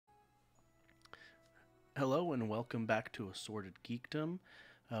Hello and welcome back to Assorted Geekdom.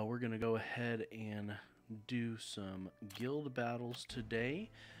 We're going to go ahead and do some guild battles today.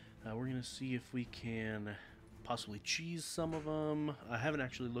 We're going to see if we can possibly cheese some of them. I haven't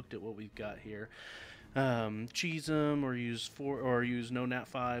actually looked at what we've got here. Cheese them or use no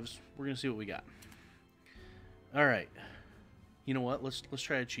nat5s. We're going to see what we got. All right. You know what? Let's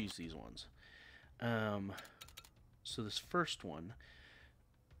try to cheese these ones. So this first one,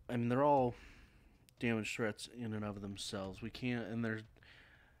 I mean, they're all damage threats in and of themselves. We can't, and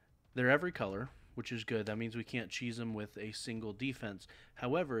they're every color, which is good. That means we can't cheese them with a single defense.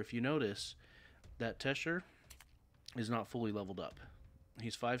 However, if you notice, that Tesher is not fully leveled up.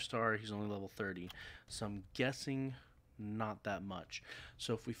 He's 5-star, he's only level 30. So I'm guessing not that much.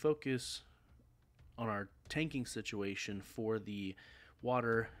 So if we focus on our tanking situation for the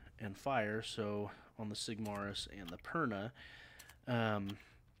water and fire, so on the Sigmaris and the Perna,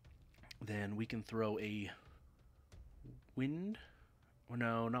 then we can throw a wind, or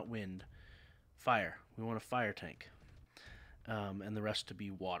no, not wind, fire. We want a fire tank, and the rest to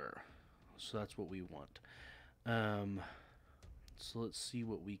be water. So that's what we want. So let's see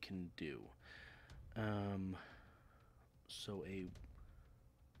what we can do. So a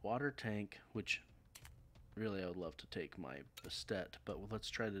water tank, which really I would love to take my Bastet, but let's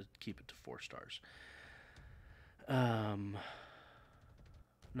try to keep it to 4 stars.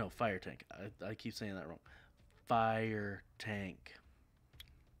 No, fire tank. I keep saying that wrong. Fire tank.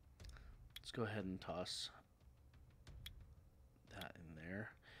 Let's go ahead and toss that in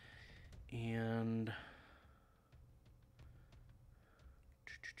there. And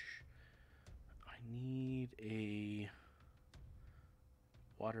I need a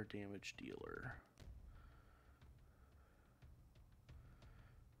water damage dealer.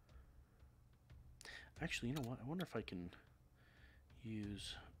 Actually, you know what? I wonder if I can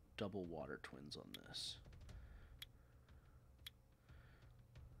use double water twins on this.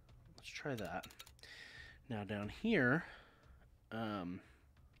 Let's try that. Now down here,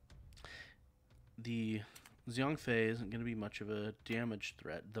 the Xiangfei isn't going to be much of a damage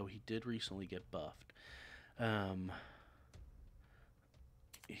threat, though he did recently get buffed.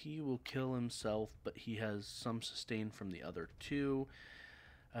 He will kill himself, but he has some sustain from the other two,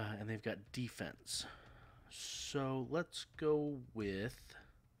 and they've got defense. So let's go with,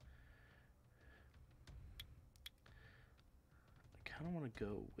 I kind of want to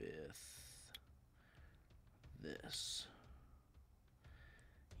go with this.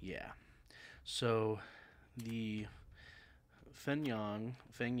 Yeah. So the Feng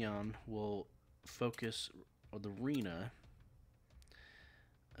Yan will focus on the Rena.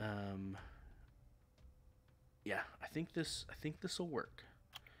 Yeah, I think this will work.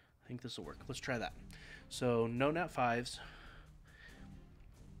 I think this will work. Let's try that. So no nat5s.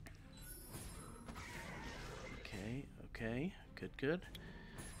 Okay, good.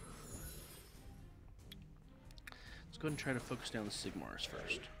 Let's go ahead and try to focus down the Sigmaris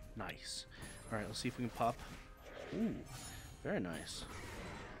first. Nice. All right, let's see if we can pop. Ooh, very nice.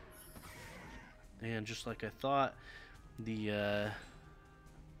 And just like I thought, the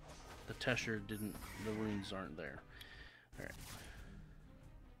Tesher didn't. The runes aren't there. All right.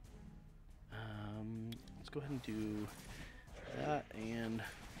 Let's go ahead and do that and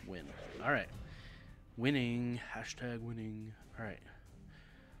win. All right. Winning. Hashtag winning. All right.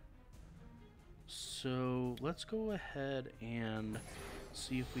 So let's go ahead and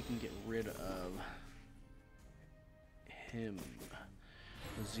see if we can get rid of him.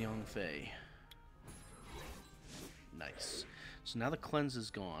 The Xiangfei. Nice. So now the cleanse is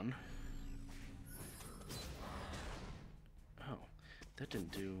gone. Oh, that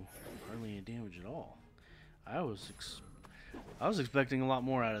didn't do hardly any damage at all. I was expecting a lot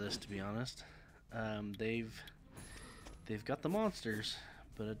more out of this, to be honest. They've got the monsters,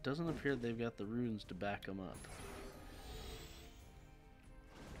 but it doesn't appear they've got the runes to back them up.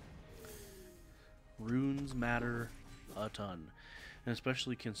 Runes matter a ton, and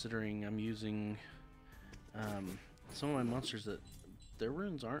especially considering I'm using some of my monsters that their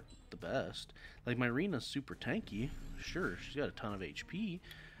runes aren't the best. Like my Rena's super tanky, sure, she's got a ton of HP,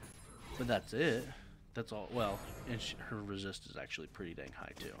 but that's it. That's all. Well, and her resist is actually pretty dang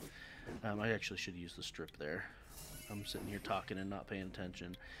high too. I actually should use the strip there. I'm sitting here talking and not paying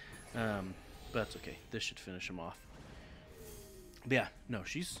attention, but that's okay. This should finish him off. But yeah, no,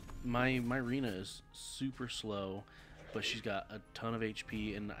 my Rena is super slow, but she's got a ton of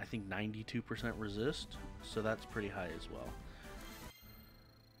HP and I think 92% resist, so that's pretty high as well.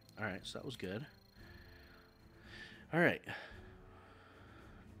 Alright, so that was good. Alright.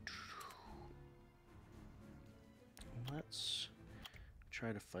 Let's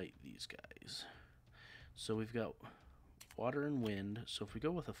try to fight these guys. So we've got water and wind. So if we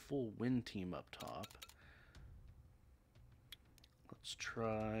go with a full wind team up top, let's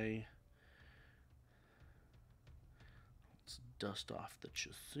try. Let's dust off the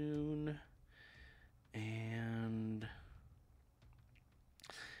Chasoon. And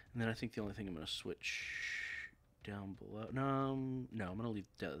then I think the only thing I'm going to switch down below. No, I'm going to leave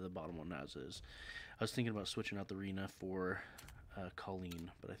the bottom one as is. I was thinking about switching out the Rena for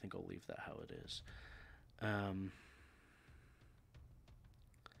Colleen, but I think I'll leave that how it is.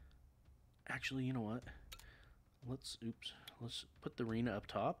 Actually, you know what? Let's put the Rena up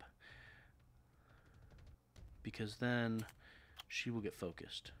top, because then she will get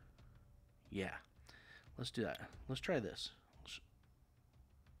focused. Yeah, let's do that. Let's try this.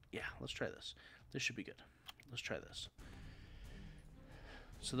 Yeah, let's try this. This should be good. Let's try this.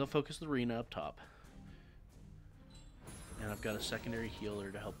 So they'll focus the Rena up top, and I've got a secondary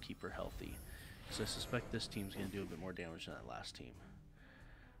healer to help keep her healthy. So I suspect this team's going to do a bit more damage than that last team.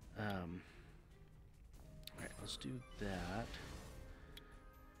 Alright, let's do that.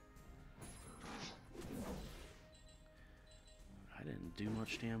 I didn't do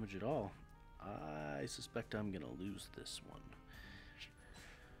much damage at all. I suspect I'm going to lose this one.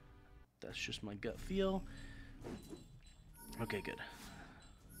 That's just my gut feel. Okay, good.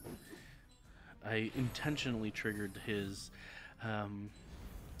 I intentionally triggered his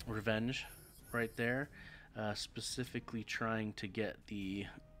revenge right there, specifically trying to get the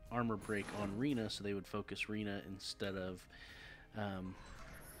armor break on Rena so they would focus Rena instead of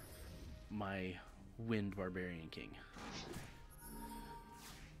my Wind Barbarian King.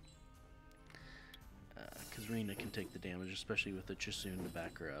 Because Rena can take the damage, especially with the Chasoon to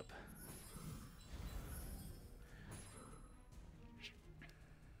back her up.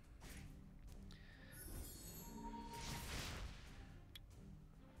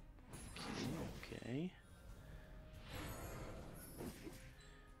 Okay.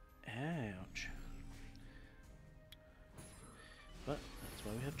 Ouch. But that's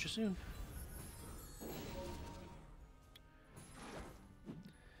why we have Chasoon.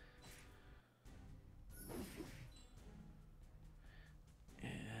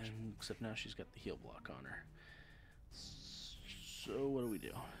 And except now she's got the heal block on her. So what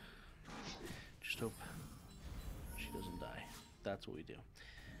do? Just hope she doesn't die. That's what we do.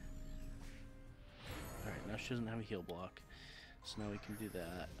 Alright, now she doesn't have a heal block, so now we can do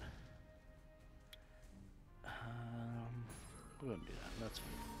that. We'll go ahead and do that. That's fine.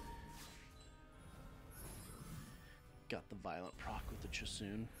 Got the violent proc with the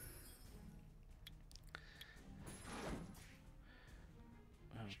Chasoon.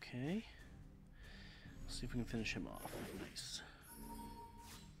 Okay. Let's see if we can finish him off. Nice.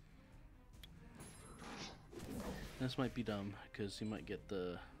 This might be dumb, because he might get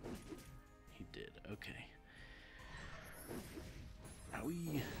the... He did. Okay.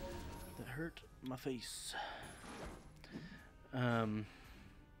 Owie. That hurt my face. Yeah,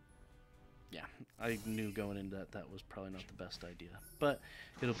 I knew going into that that was probably not the best idea. But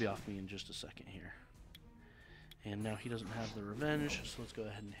it'll be off me in just a second here. And now he doesn't have the revenge, so let's go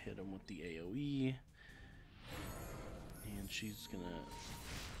ahead and hit him with the AoE. And she's gonna...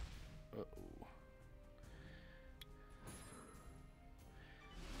 Uh-oh.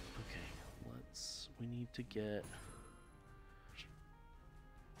 Okay, let's... We need to get...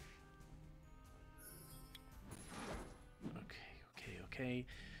 Okay.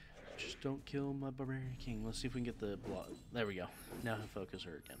 Just don't kill my Barbarian King. Let's see if we can get the block. There we go. Now he'll focus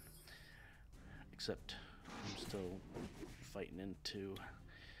her again. Except I'm still fighting into...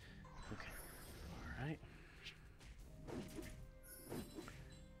 Okay. Alright.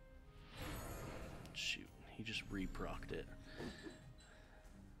 Shoot. He just re-procced it.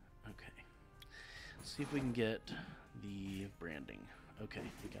 Okay. Let's see if we can get the branding. Okay,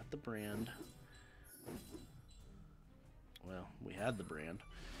 we got the brand. Well, we had the brand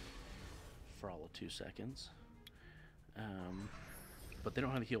for all of 2 seconds. But they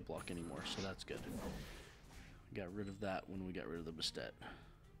don't have a heal block anymore, so that's good. We got rid of that when we got rid of the Bastet.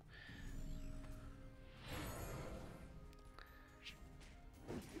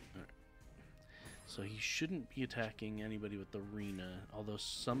 Alright. So he shouldn't be attacking anybody with the Rena, although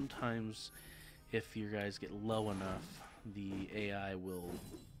sometimes if your guys get low enough, the AI will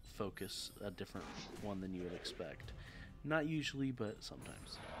focus a different one than you would expect. Not usually, but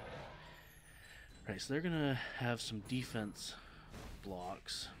sometimes. Right, so they're gonna have some defense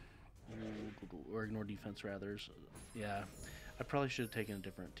blocks. Or ignore defense, rather. So, yeah, I probably should have taken a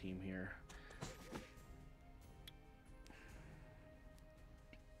different team here.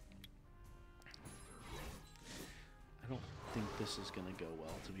 I don't think this is gonna go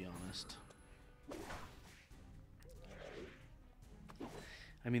well, to be honest.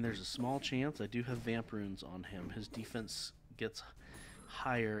 I mean, there's a small chance. I do have Vamp Runes on him. His defense gets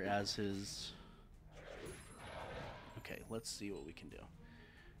higher as his... Okay, let's see what we can do.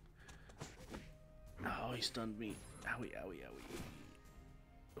 Oh, he stunned me. Owie, owie, owie.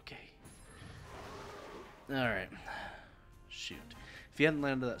 Okay. Alright. Shoot. If he hadn't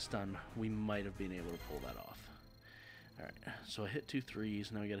landed that stun, we might have been able to pull that off. Alright, so I hit 2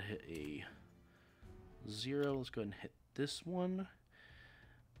 3s. Now we gotta hit a 0. Let's go ahead and hit this one.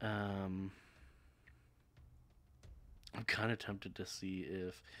 I'm kind of tempted to see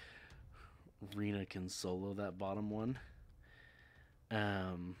if Rena can solo that bottom one.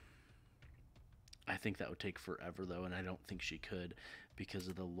 I think that would take forever, though, and I don't think she could because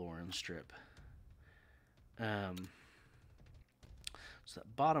of the Lauren strip. So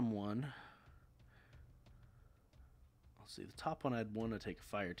that bottom one... Let's see, the top one I'd want to take a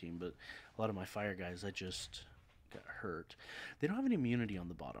fire team, but a lot of my fire guys, I just got hurt. They don't have any immunity on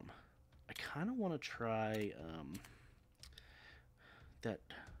the bottom. I kind of want to try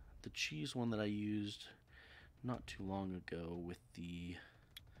the cheese one that I used not too long ago with the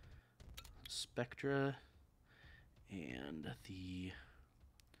Spectra and the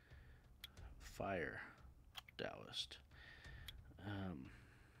Fire Taoist.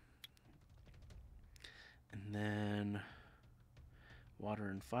 And then water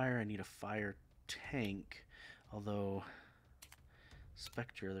and fire. I need a fire tank, although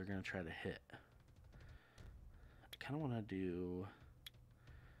Spectra they're going to try to hit. I kind of want to do...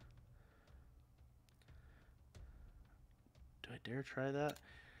 Do I dare try that?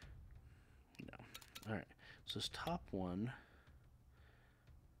 No. Alright, so this top one,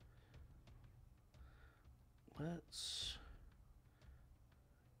 let's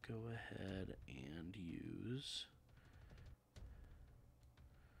go ahead and use...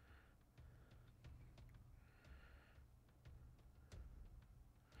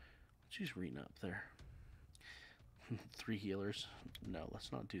 Let's use Rena up there. 3 healers. No,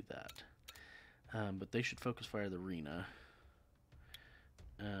 let's not do that. But they should focus fire the Rena.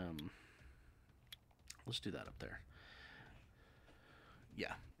 Let's do that up there.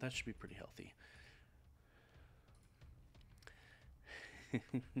 Yeah, that should be pretty healthy.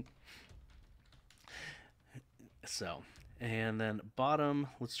 So, and then bottom,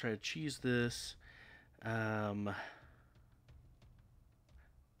 let's try to cheese this.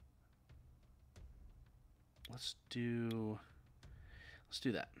 Let's do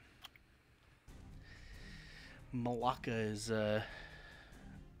that. Malacca is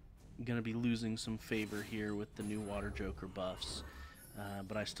gonna be losing some favor here with the new Water Joker buffs,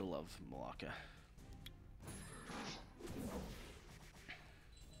 but I still love Malacca.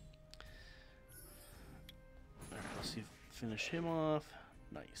 Alright, let's see if finish him off.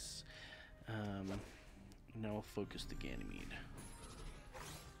 Nice. Now we'll focus the Ganymede.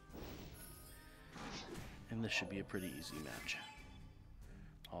 And this should be a pretty easy match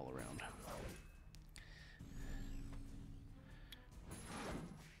all around.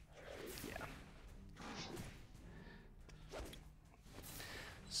 Yeah.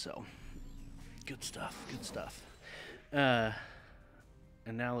 So, good stuff, good stuff. And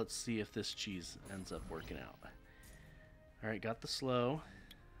now let's see if this cheese ends up working out. Alright, got the slow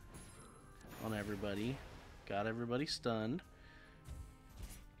on everybody. Got everybody stunned.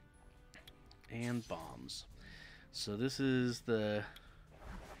 And bombs. So this is the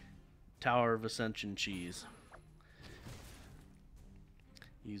Tower of Ascension cheese.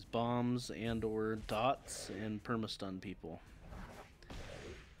 Use bombs and or dots and permastun people.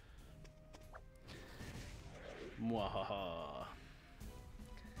 Mwahaha.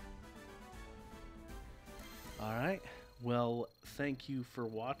 Alright, well, thank you for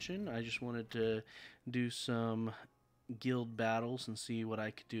watching. I just wanted to do some guild battles and see what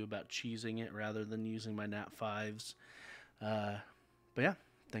I could do about cheesing it rather than using my nat5s. But yeah,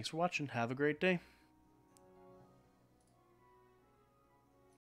 thanks for watching. Have a great day.